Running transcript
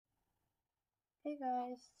Hey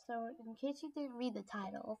guys, so in case you didn't read the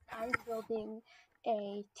title, I'm building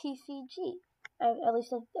a TCG. At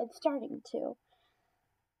least I'm starting to.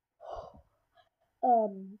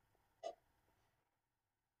 Um,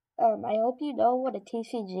 I hope you know what a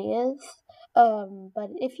TCG is. But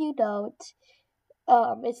if you don't,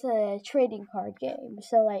 it's a trading card game.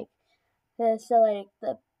 So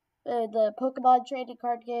the Pokemon trading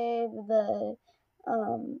card game,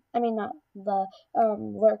 not the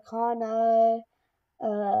Lurkana.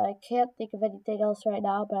 I can't think of anything else right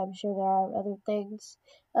now, but I'm sure there are other things.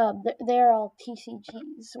 They're all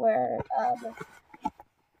TCGs where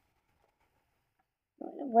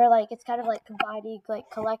like it's kind of like combining like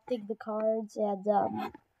collecting the cards and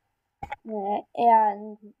um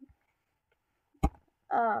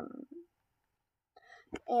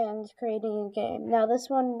and creating a game. Now this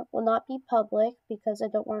one will not be public because I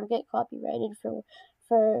don't want to get copyrighted for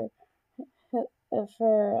for.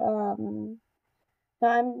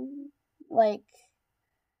 I'm like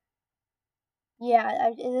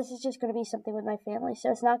this is just going to be something with my family, so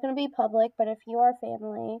it's not going to be public. But if you are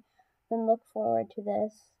family, then look forward to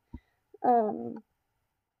this. And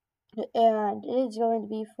it is going to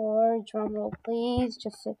be for drumroll, please.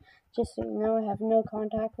 Just so you know, I have no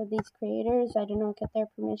contact with these creators. I did not get their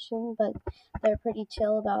permission, but they're pretty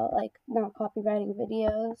chill about like not copywriting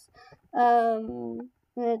videos.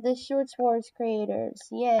 The Shorts Wars creators,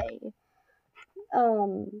 yay.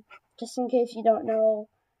 Just in case you don't know,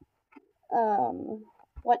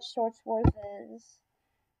 what Shorts Wars is.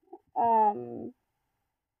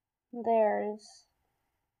 There's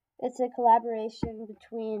it's a collaboration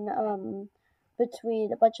between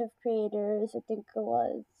a bunch of creators. I think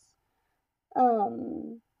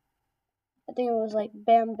it was like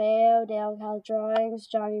Bam Bam, Dale Cal Drawings,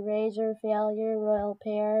 Johnny Razor, Failure, Royal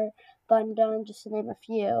Pear, Bun Dun, just to name a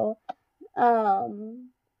few. Um,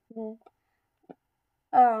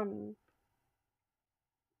 um,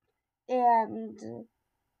 and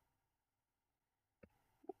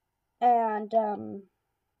and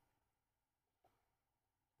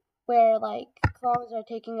where like clones are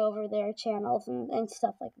taking over their channels and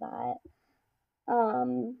stuff like that.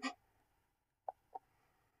 Um,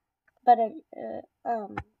 but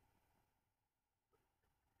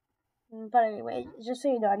but anyway, just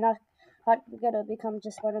so you know, I'm not gonna become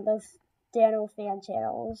just one of those Dano fan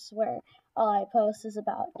channels where all I post is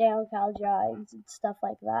about Dano Cal drawings and stuff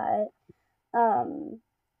like that. Um,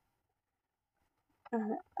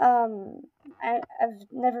 um, I've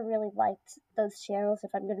never really liked those channels,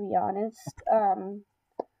 if I'm gonna be honest. The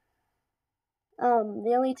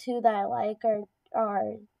only two that I like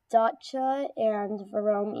are Dacha and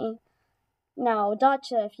Veromi. Now,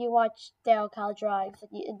 Dacha, if you watch Dale Cal drawings,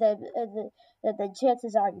 the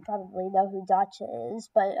chances are you probably know who Dacha is,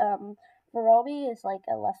 but Veromi is like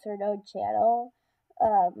a lesser known channel.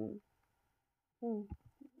 Um, hmm,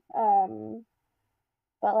 um,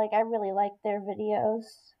 but like I really like their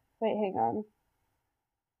videos. Wait, hang on.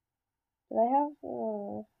 Did I have?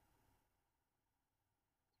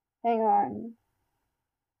 Hang on.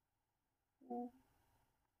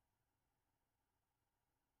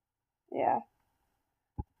 Yeah.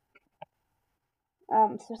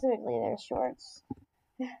 Specifically their shorts,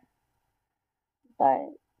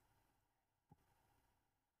 but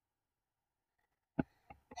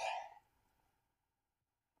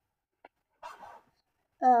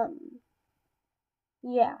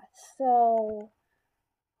yeah. So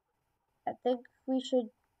I think we should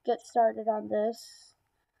get started on this.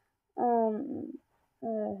 Hang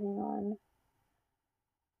on.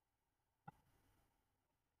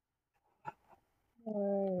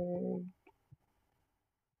 Word.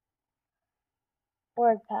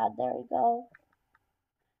 WordPad, there we go.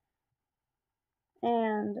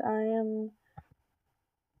 And I am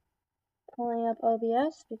pulling up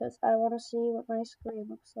OBS because I want to see what my screen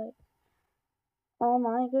looks like. Oh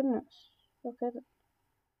my goodness. Look at it.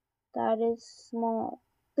 That is small.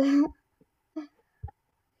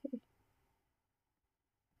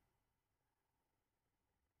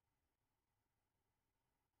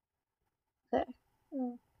 Okay.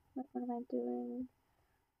 What am I doing?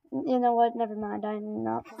 You know what? Never mind. I'm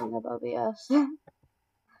not pulling up OBS.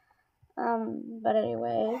 But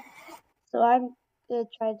anyway. So I'm gonna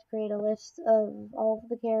try to create a list of all of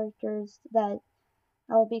the characters that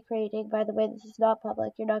I'll be creating. By the way, this is not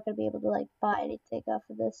public. You're not gonna be able to like buy anything off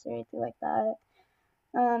of this or anything like that.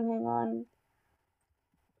 Hang on.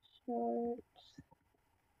 Short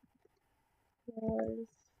wars.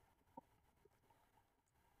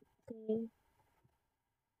 See.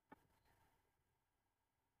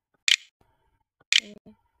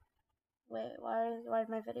 Wait, why did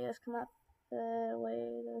my videos come up?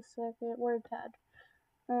 Wait a second. Word pad.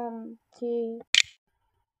 T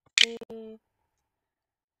C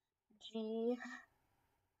G.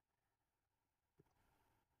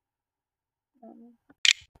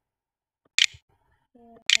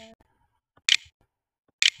 Yeah.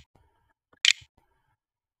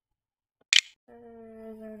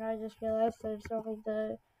 And I just realized there's only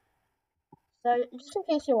the. So just in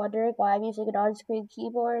case you're wondering why I'm using an on-screen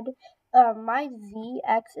keyboard, my Z,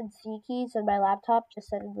 X, and C keys on my laptop just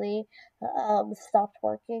suddenly stopped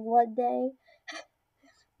working one day.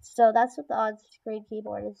 So that's what the on-screen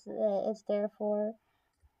keyboard is there for.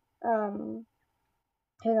 Um,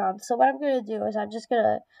 Hang on. So what I'm gonna do is I'm just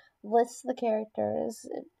gonna list the characters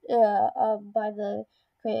by the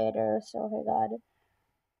creator. So hang on.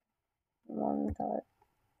 One dot.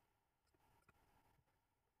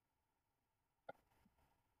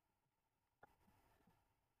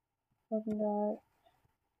 One dot.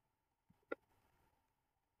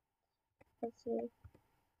 Let's see.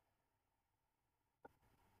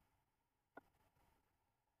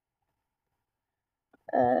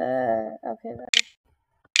 Okay.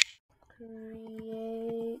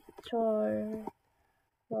 Creator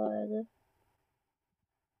one.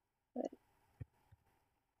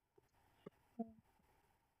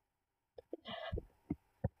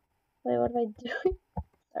 Wait, what am I doing?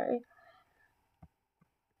 Sorry.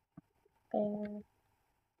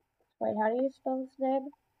 Wait, how do you spell his name?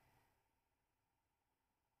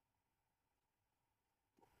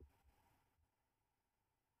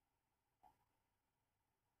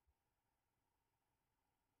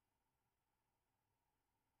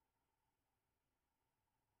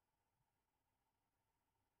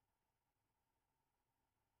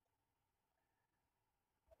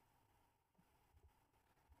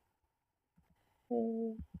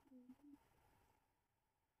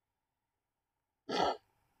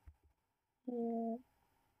 Yeah.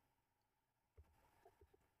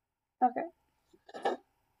 Okay.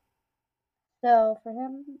 So for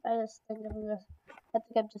him, I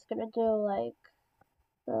think I'm just gonna do like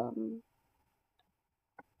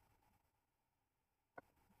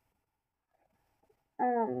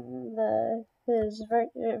his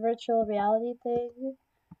virtual reality thing.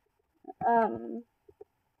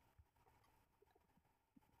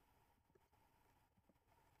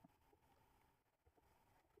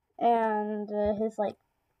 And his like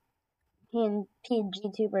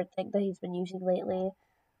PNG tuber thing that he's been using lately.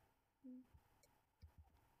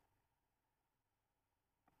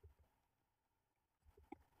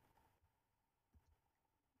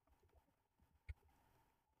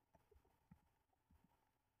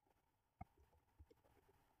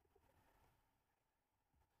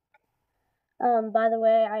 By the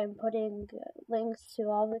way, I am putting links to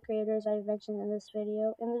all the creators I've mentioned in this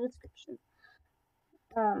video in the description.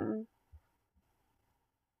 And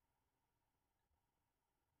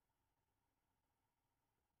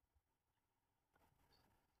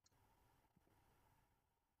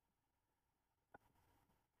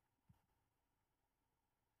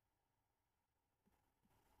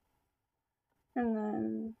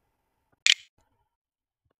then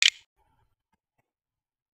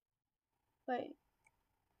wait,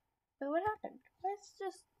 what happened?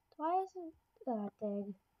 Why is it that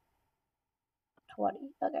thing 20?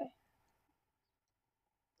 Okay.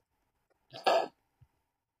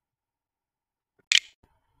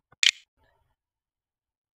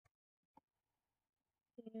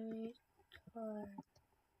 Three, four,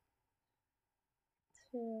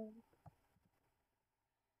 two.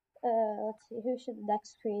 Let's see. Who should the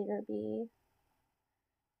next creator be?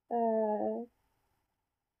 Uh.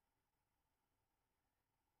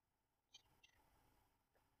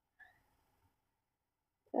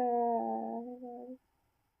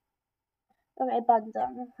 Okay,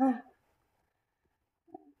 Bundle.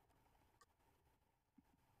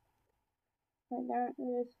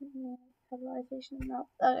 There's capitalization. No.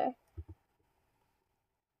 Okay.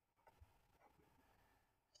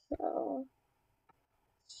 So,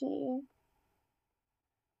 let's see.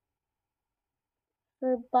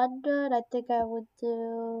 For Bundle, I think I would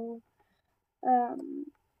do.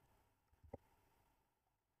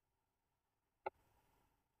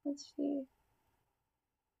 Let's see.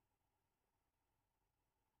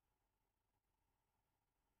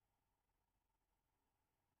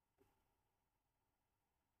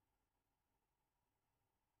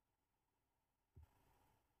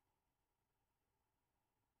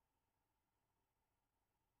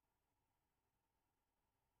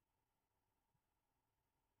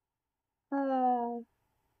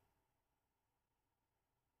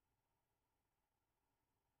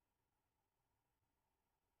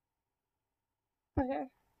 Okay.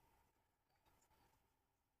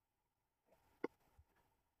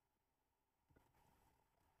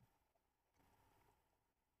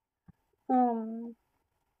 Let's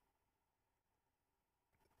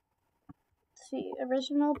see,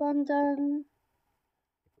 original bun done.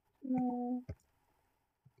 No.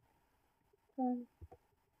 Bun.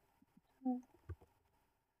 Bun.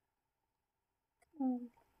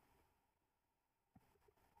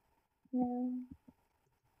 No.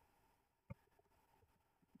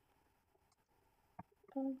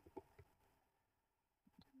 Bun.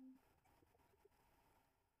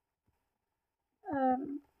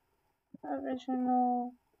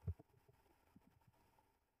 Original.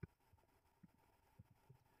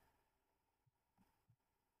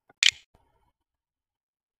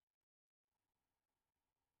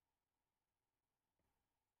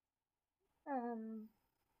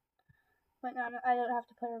 Wait, no, I don't have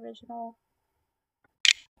to put original.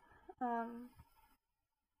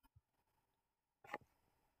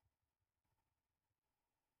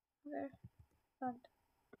 There. Fun.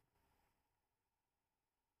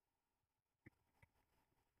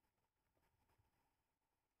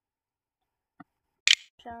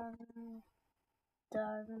 Done.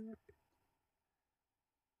 Done.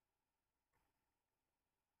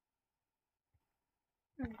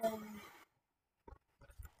 And then.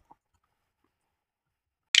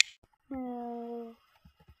 No.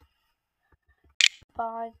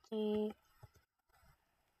 Body.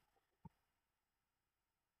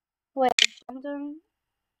 Wait, London?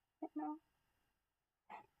 No.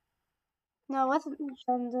 No, it wasn't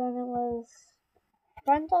London, it was.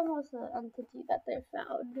 London was the entity that they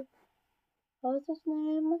found. What was his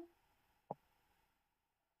name?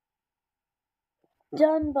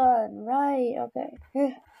 Dunbun, right, okay.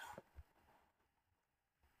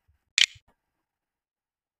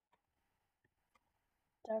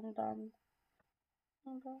 Dun. Dun.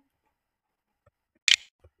 Okay.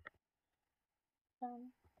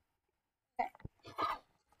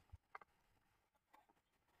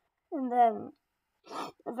 And then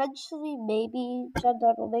eventually maybe Dun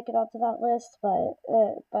will make it onto that list, but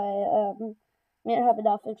we don't have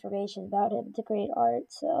enough information about him to create art,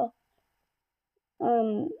 so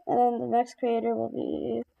and then the next creator will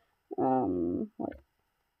be wait.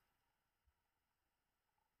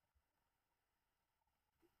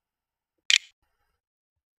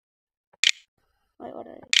 Wait, what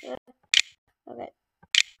did I do? Okay.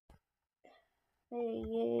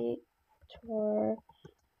 Creator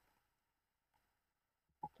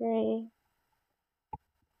 3.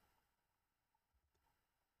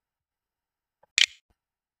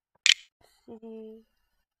 CD.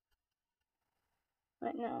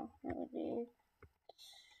 Wait, no, it would be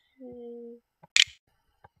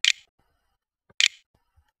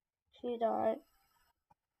T dot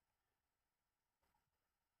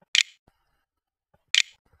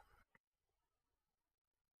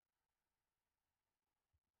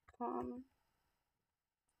com.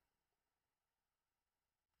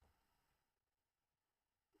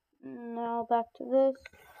 Now back to this.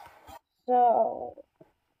 So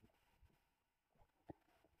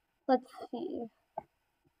let's see.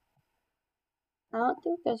 I don't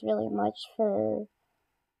think there's really much for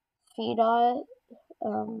dot.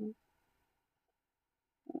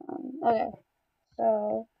 Okay,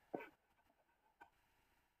 so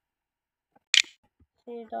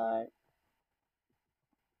dot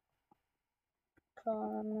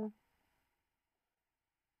com.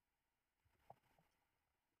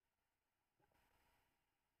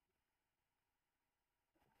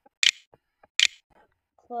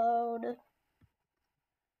 Cloud.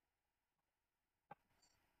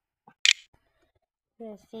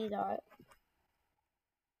 C dot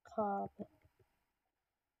com.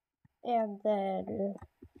 And then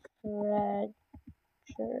Frederick.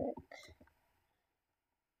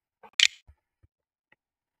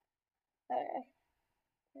 Okay.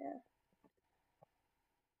 Yeah.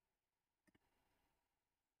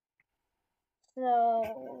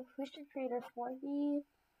 So who should create our 4D?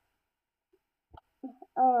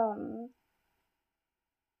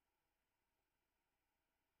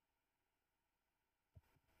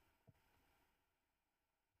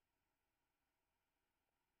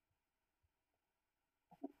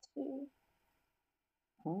 Let's see.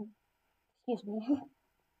 Excuse me.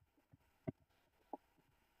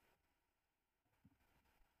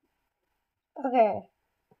 Okay.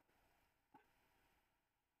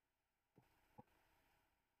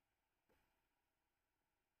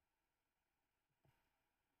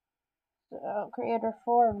 So creator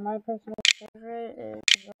 4, my personal favorite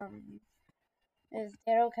is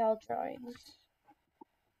Cal Drawings.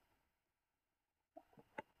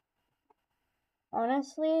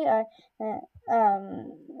 Honestly,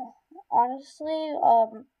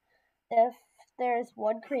 if there's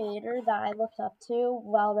one creator that I looked up to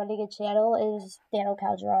while running a channel is Daniel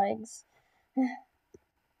Cow Drawings.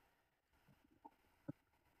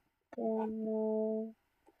 Daniel...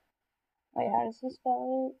 Wait, how does he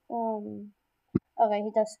spell it? Okay, he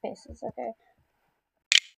does spaces, okay.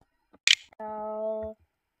 Cow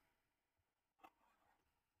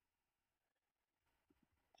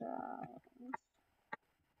Drawings.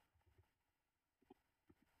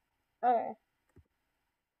 Okay.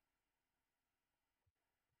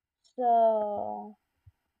 So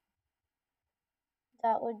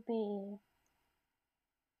that would be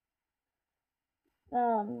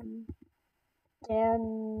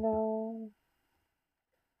Daniel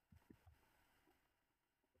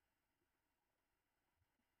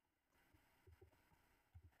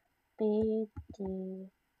BD.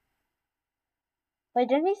 Wait,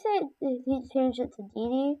 didn't he say he changed it to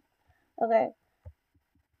DD? Okay.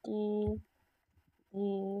 DD.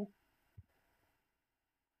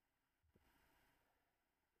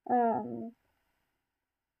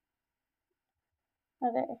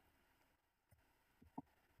 Okay.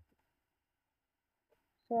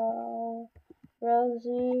 So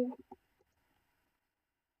Rosie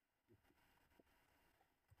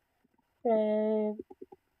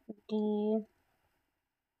Reggie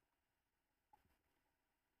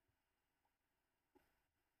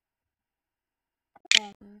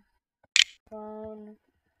Clone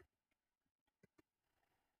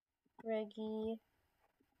Reggie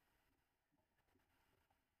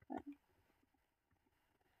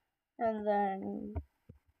and then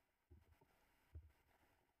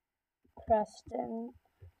Preston.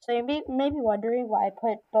 So you may be wondering why I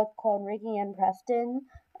put both Clone Reggie and Preston.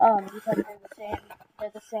 Because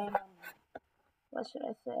they're the same what should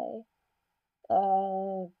I say?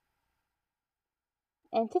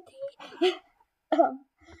 Entity?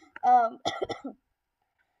 um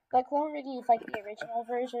But Clone Reggie is like the original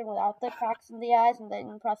version without the cracks in the eyes, and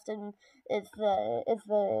then Preston is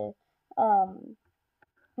the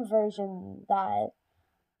version that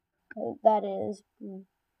is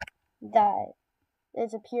that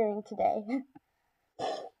is appearing today.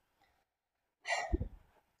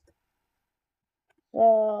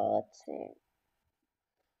 So let's see.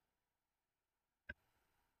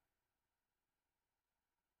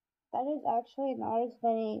 That is actually not as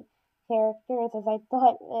many characters as I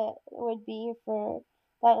thought it would be for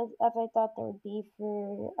as I thought there would be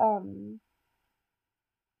for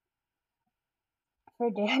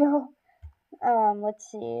Daniel. Let's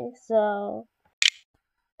see. So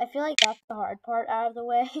I feel like that's the hard part out of the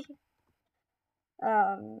way.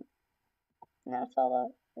 um, now it's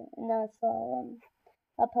all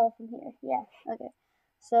uphill from here. Yeah. Okay.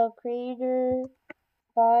 So creator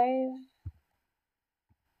 5.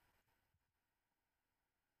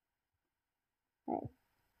 Right.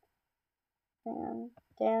 And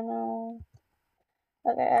Daniel.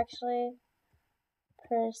 Okay, actually,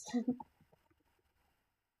 person.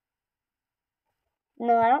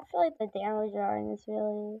 No, I don't feel like the Daniel drawing is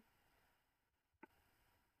really.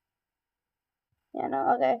 Yeah,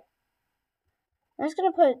 no, okay. I'm just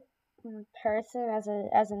gonna put person as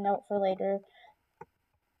a note for later.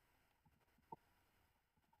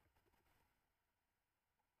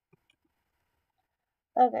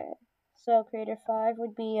 Okay, so creator 5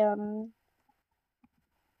 would be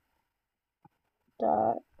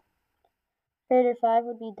dot. Creator 5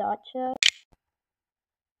 would be Dacha.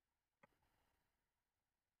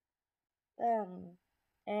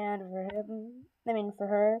 And for him, for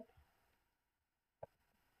her,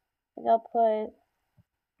 I think I'll put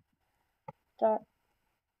dot.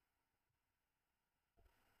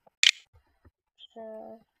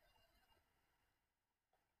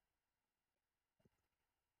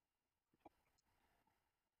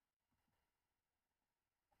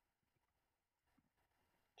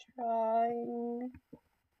 Drawing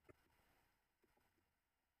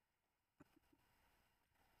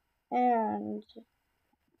and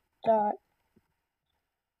dot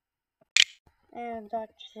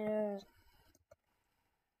choose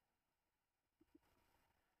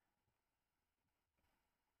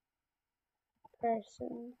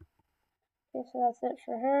person. Okay, so that's it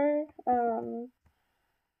for her.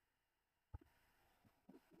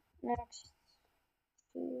 Next,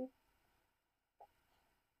 see.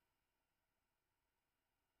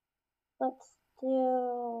 Let's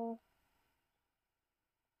do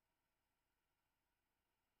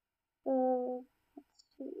let's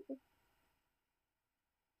see.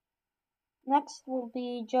 Next will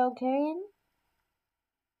be Joe Kane.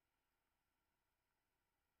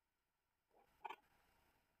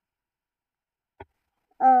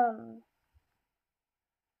 Um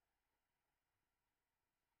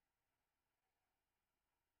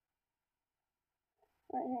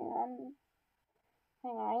Wait,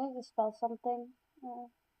 hang on, I need to spell something.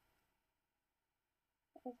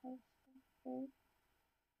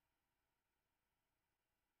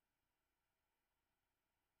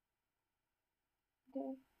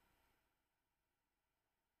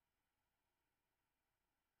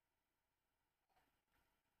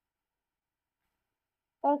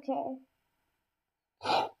 Okay.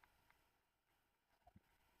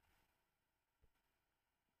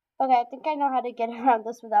 Okay, I think I know how to get around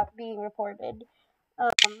this without being reported.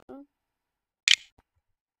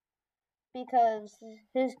 Because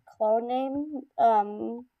his clone name,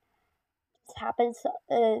 happens,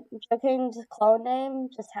 Joking's clone name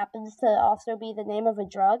just happens to also be the name of a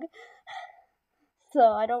drug.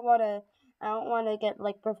 So I don't want to get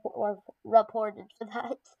like reported for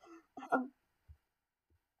that.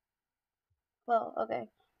 Well, okay.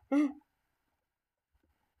 Wait,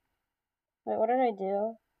 what did I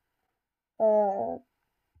do?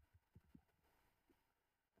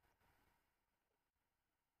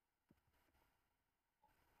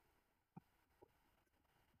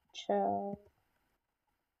 Chill.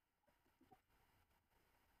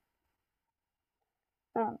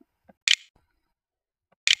 Okay.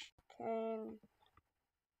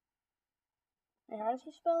 Wait, how does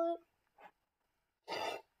he spell it?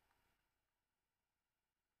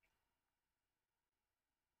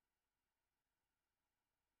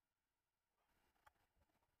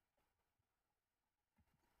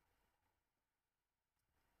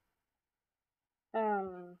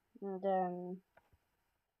 And then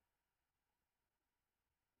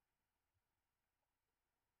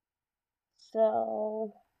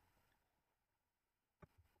so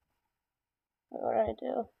what did I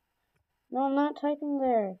do? No, I'm not typing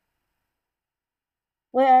there.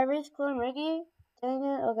 Wait, I erased clone Riggy? Dang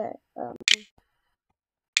it. Okay.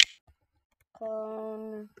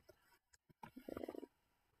 Clone.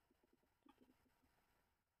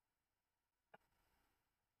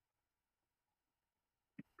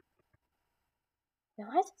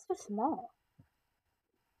 Why is it so small?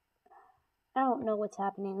 I don't know what's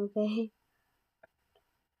happening, okay?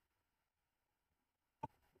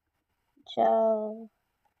 Joe.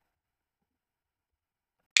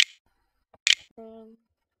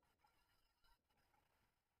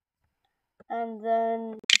 And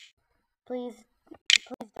then please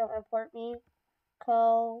don't report me.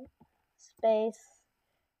 Space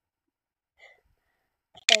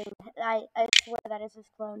Shane. I swear that is his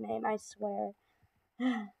clone name, I swear.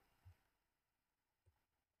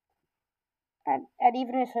 And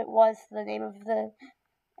even if it was the name of the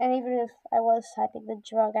and even if I was typing the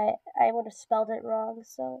drug, I would have spelled it wrong,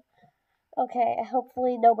 so okay,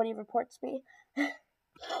 hopefully nobody reports me.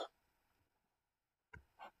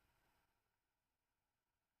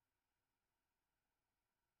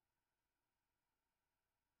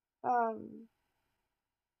 um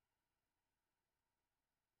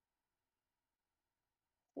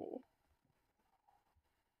see.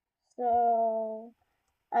 So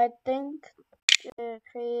I think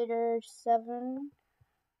creator 7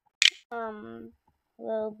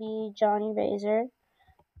 will be Johnny Razor.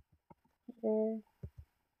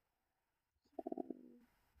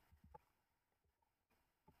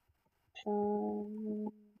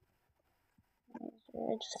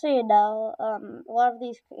 Just so you know, a lot of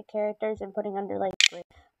these characters I'm putting under like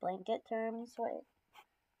blanket terms. Wait,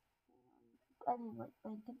 I mean like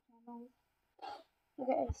blanket channels.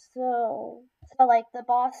 Okay, so like the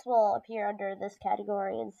boss will appear under this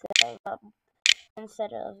category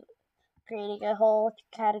instead of creating a whole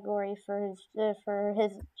category for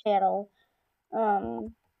his channel. I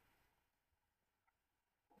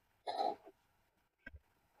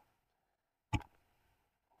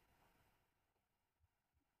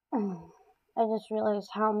just realized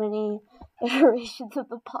how many iterations of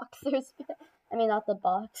the box there's been. I mean, not the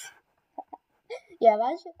box. Yeah,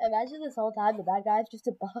 imagine this whole time the bad guy's just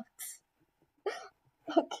a box.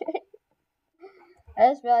 Okay. I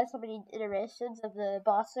just realized how many iterations of the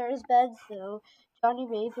boss there has been, so Johnny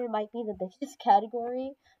Razor might be the biggest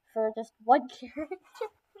category for just one character.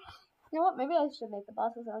 You know what? Maybe I should make the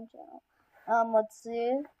boss his own channel. Let's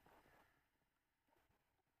see.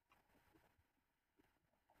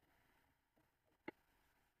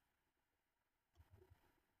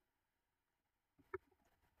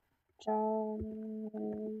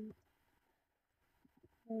 John.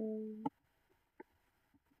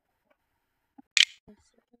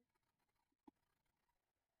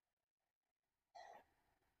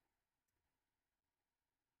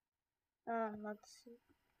 Let's see.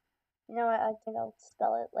 You know what? I think I'll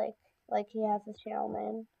spell it like he has his channel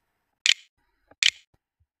name.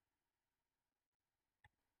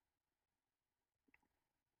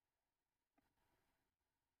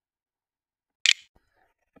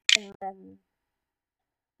 And then,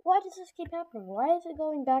 why does this keep happening? Why is it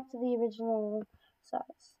going back to the original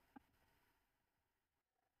size?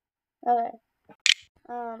 Okay.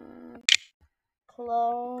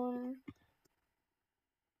 Clone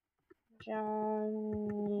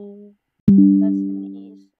Johnny. That's an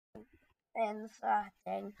easy. And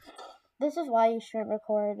dang. This is why you shouldn't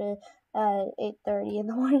record at 8:30 in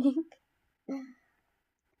the morning.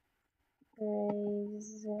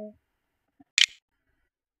 Razor.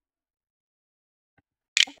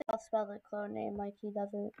 I think I'll spell the clone name like he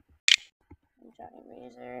does it. Johnny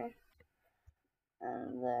Razor.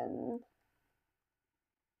 And then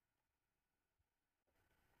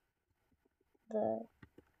the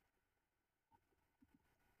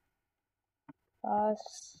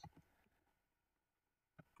boss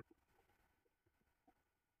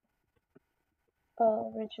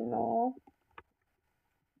original.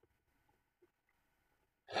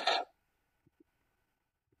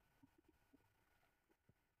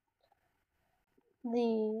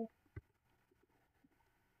 The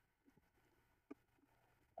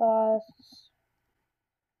boss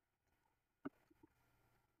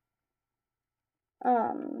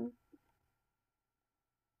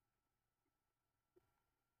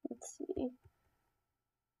let's see.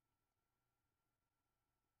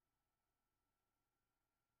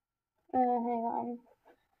 Hang on.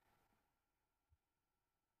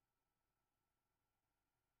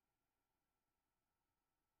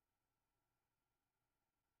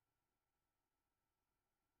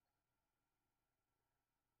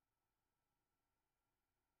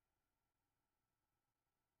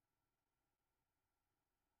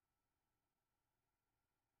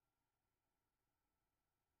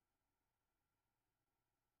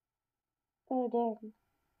 Oh dang.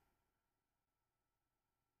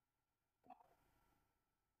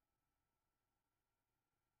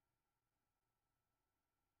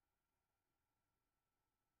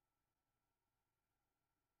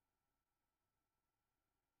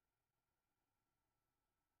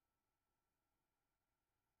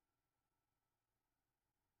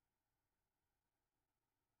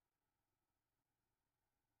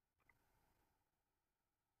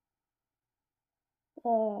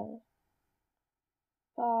 The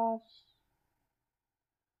boss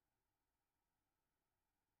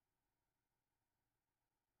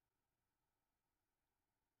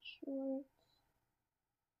short.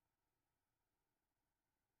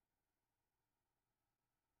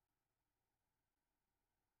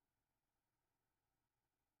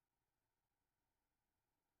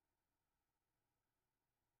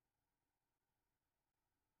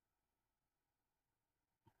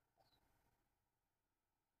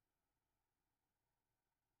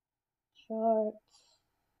 Short.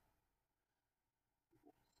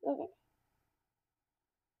 Okay.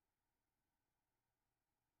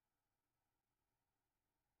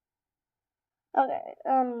 Okay.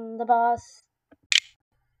 The boss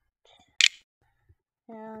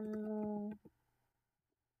and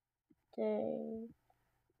debut.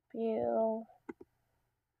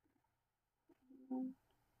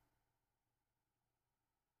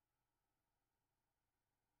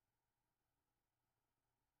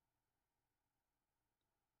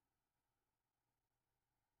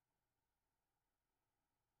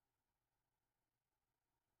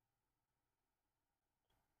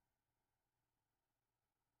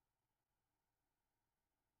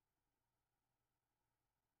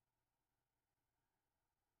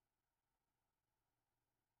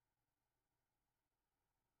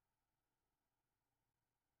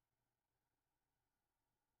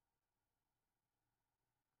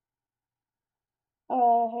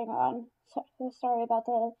 Hang on. Sorry about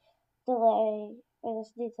the delay. I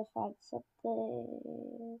just need to find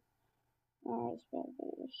something. Alright,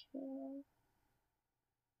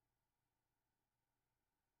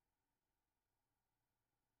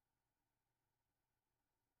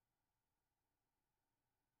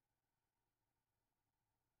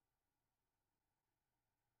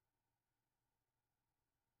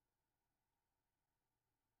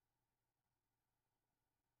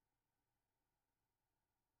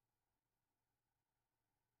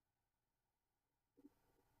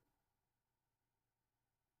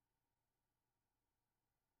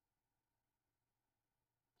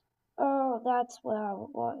 Oh, that's how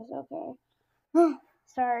it was. Okay.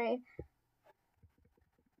 Sorry.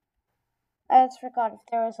 I just forgot if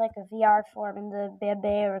there was like a VR form in the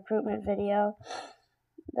Bambay recruitment video.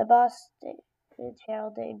 The boss channel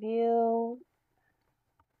debut.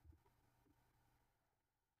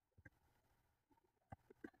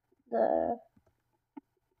 The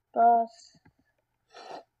boss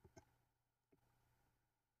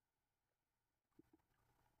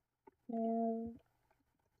New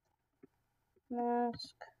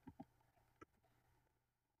mask.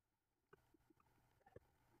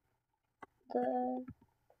 The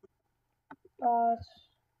boss.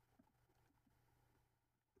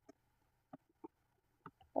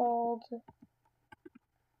 Old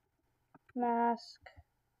mask.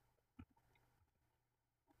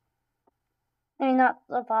 I mean, not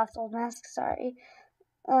the boss, old mask, sorry.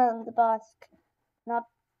 The boss. Not.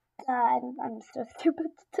 I'm so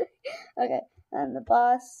stupid today. Okay, and the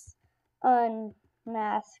boss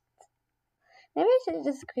unmasked. Maybe I should have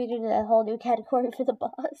just created a whole new category for the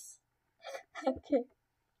boss. Okay.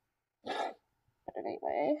 But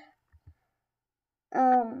anyway.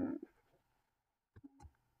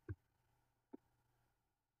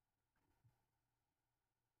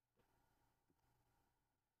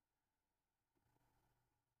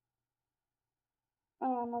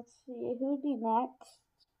 Let's see, who would be next?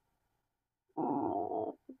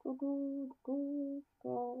 Um,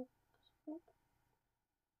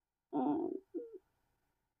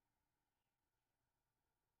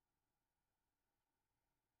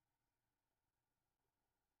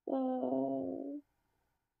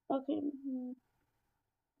 okay.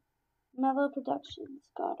 Mellow Productions,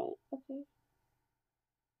 got it. Okay.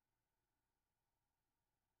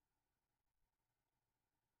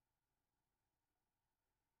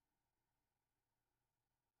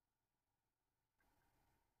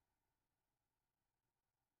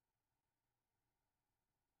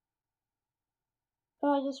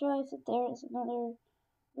 Oh, I just realized that there is another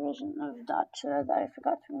version of Dacha that I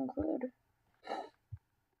forgot to include.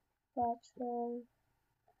 Dacha.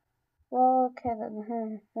 Well, okay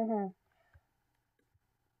then.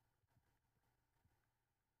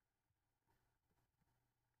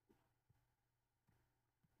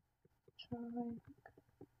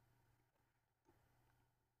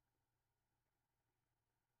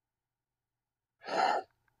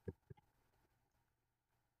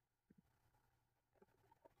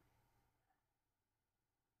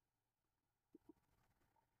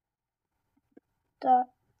 Dacha.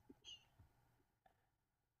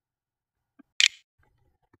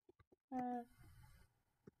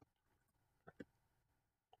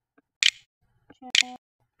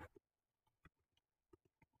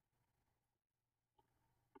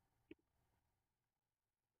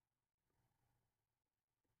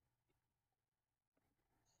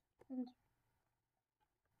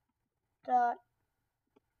 Dacha.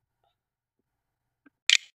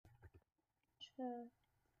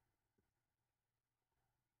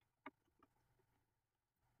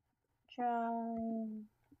 Drawing.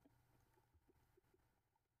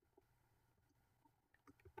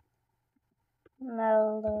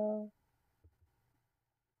 Mellow.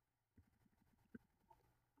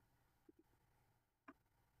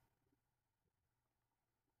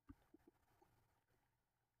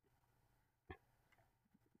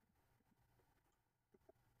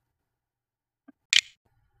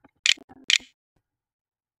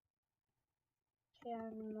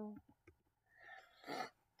 Channel.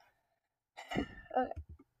 Okay.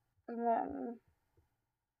 And then.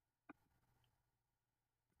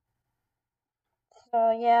 So,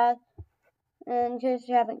 yeah. In case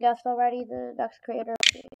you haven't guessed already, the next creator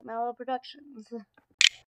will be Mellow Productions.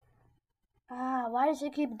 Why does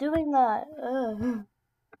it keep doing that? Ugh.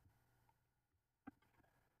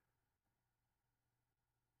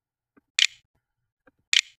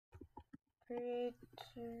 Creator.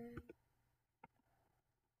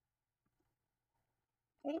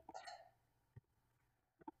 Wait.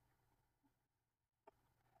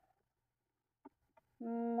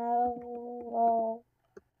 Mellow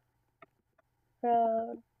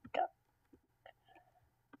Productions.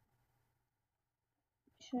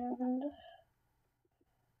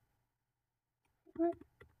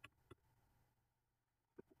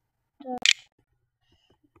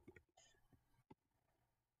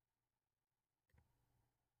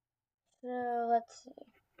 So let's see.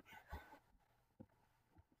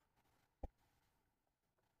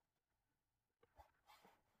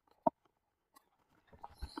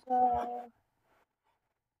 So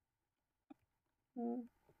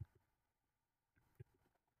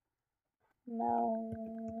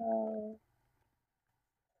mellow.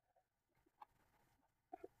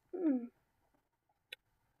 Hmm.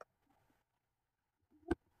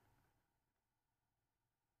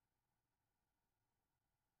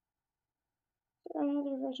 Is there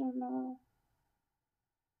another version of mellow?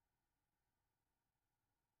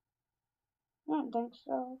 I don't think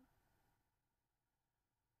so.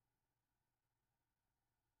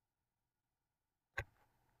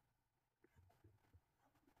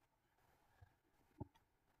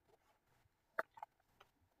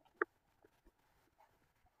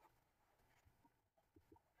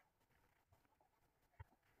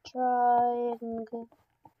 drawing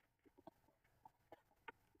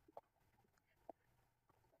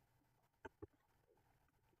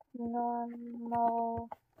normal,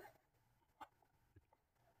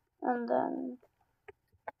 and then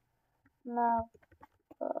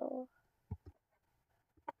Mabo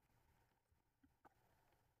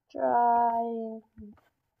drawing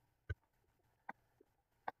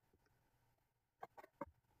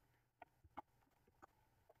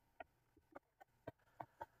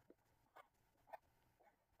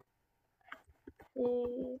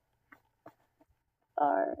the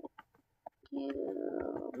argument.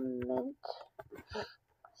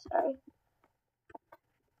 Sorry.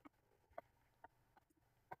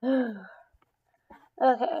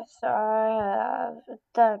 Okay, so I have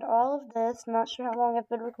done all of this. Not sure how long I've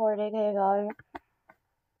been recording. Hang on.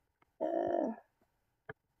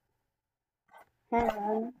 Hang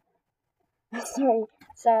on.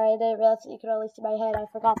 Sorry, I didn't realize that you could only see my head. I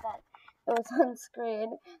forgot that it was on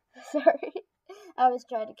screen. Sorry. I was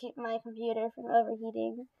trying to keep my computer from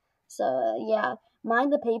overheating. So, yeah.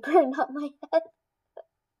 Mind the paper, not my head.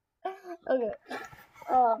 Okay.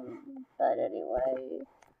 But anyway.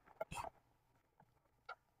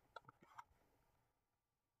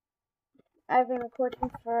 I've been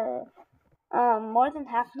recording for, more than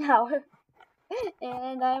half an hour.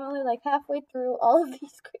 And I'm only like halfway through all of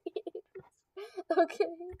these creators. Okay.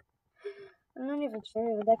 I'm not even sure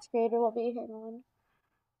who the next creator will be. Hang on.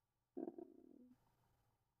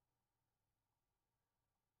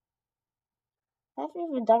 I haven't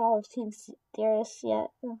even done all of Team Theorists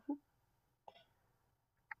yet.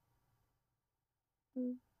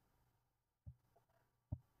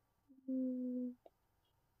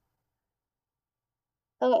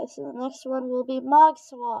 Okay, so the next one will be Mog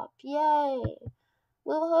Swap. Yay!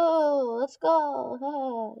 Woohoo! Let's go!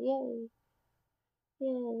 Yay!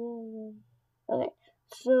 Yay! Okay,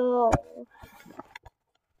 so.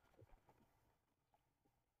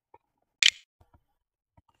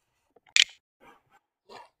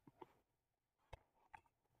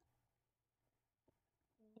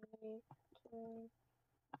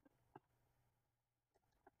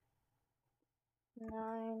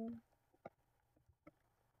 Nine.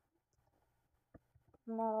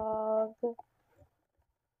 Mog.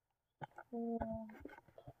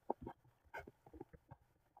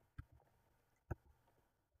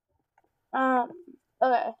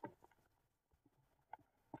 Okay.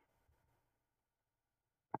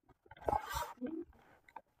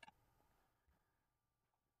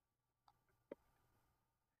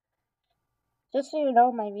 Just so you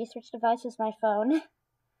know, my research device is my phone.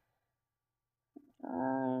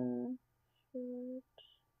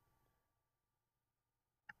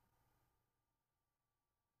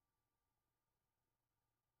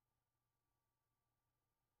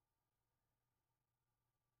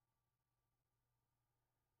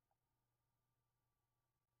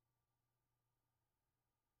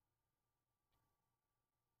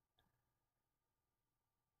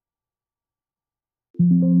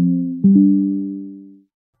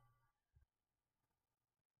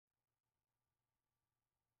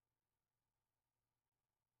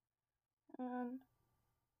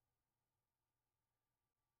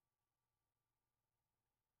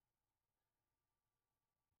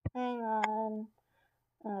 Hang on.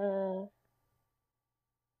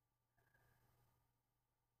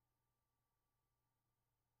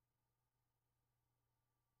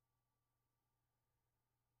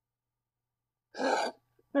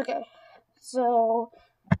 Okay, so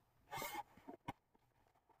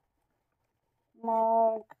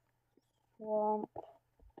Mog Swamp.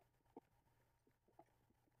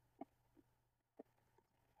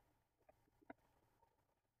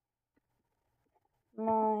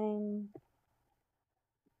 Minecraft.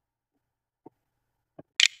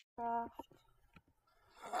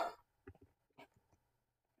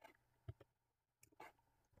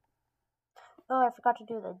 Oh, I forgot to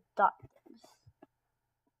do the dot things.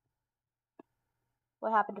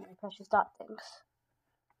 What happened to my precious dot things?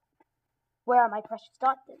 Where are my precious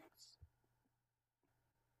dot things?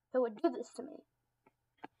 Who would do this to me?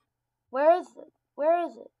 Where is it? Where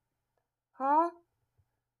is it? Huh?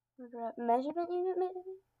 Measurement unit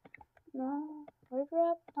maybe? No. Word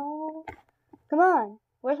wrap? No. Come on.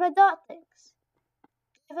 Where's my dot things?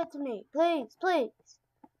 Give it to me. Please, please.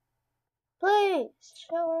 Please.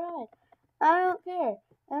 Show right. I don't care.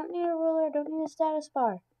 I don't need a ruler. I don't need a status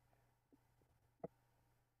bar.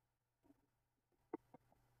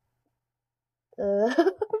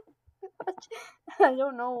 I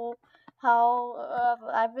don't know how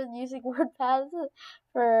I've been using WordPad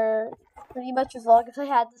for pretty much as long as I've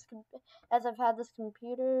had this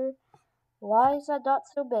computer. Why is that dot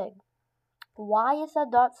so big? Why is that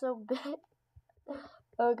dot so big?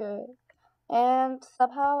 Okay. And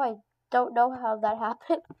somehow I don't know how that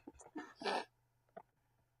happened.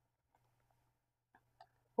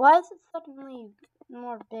 Why is it suddenly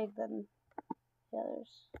more big than the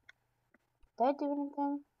others? Did I do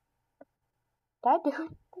anything? Did I do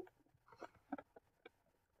anything?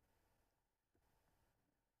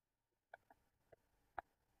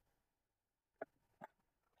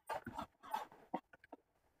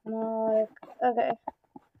 No. Okay.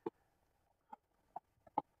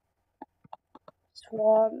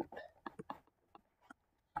 Swamp.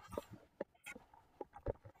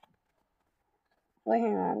 Wait,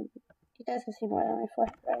 hang on. You guys can see more than my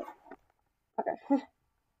forehead, right? Okay.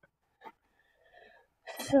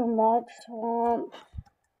 So mod swamp.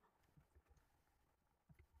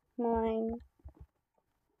 Mine.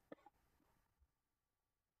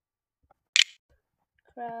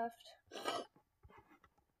 Craft.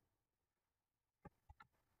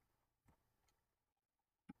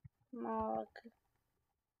 Mog.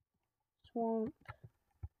 Swamp.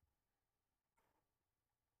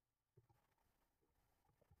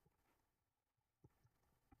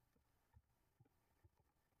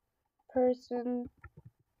 Person.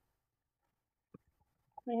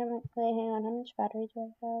 Wait, hang on. How much battery do I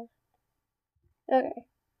have? Okay.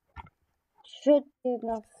 Should be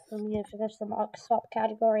enough for me to finish the mock swap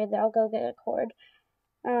category, then I'll go get a cord.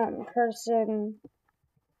 Person.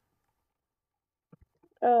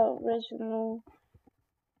 Original.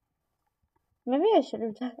 Maybe I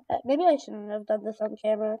shouldn't have done this on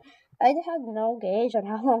camera. I had no gauge on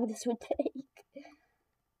how long this would take.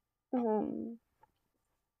 And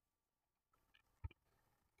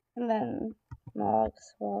then log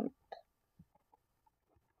swamp.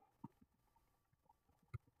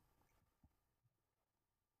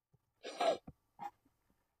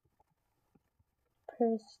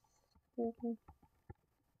 Person.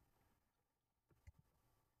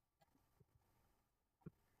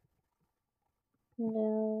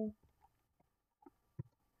 No.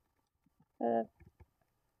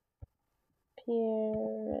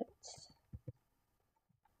 Appearance.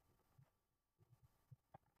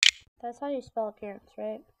 That's how you spell appearance,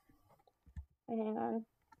 right? Wait, hang on.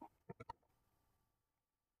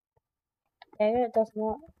 Dang it, does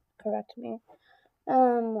not correct me.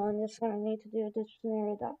 I'm just gonna need to do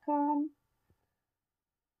dictionary.com.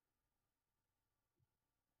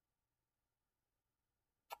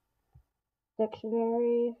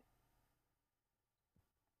 Dictionary.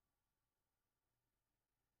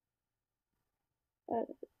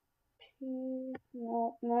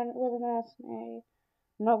 No, not with an S and A.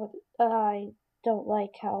 No, I don't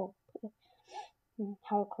like how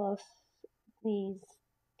close these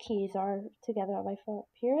keys are together on my phone.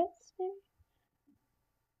 Appearance, maybe?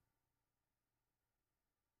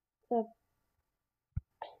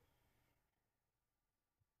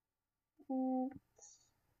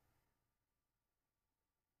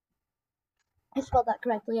 I spelled that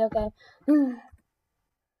correctly, okay.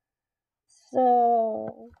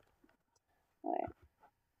 So, wait.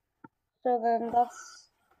 So then that's,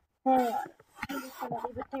 hang on. I'm just gonna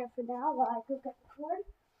leave it there for now while I go get the cord.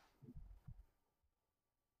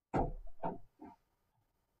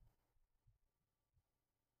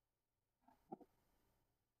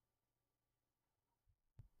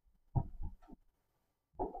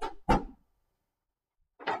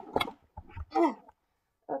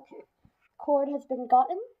 Okay, cord has been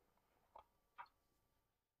gotten.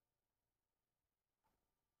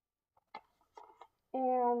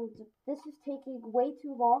 And this is taking way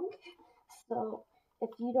too long, so if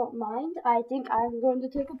you don't mind, I think I'm going to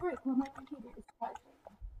take a break while my computer is charging.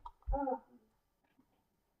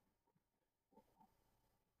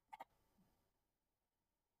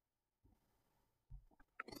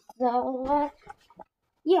 So,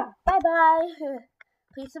 yeah, bye bye.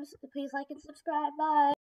 Please like and subscribe. Bye.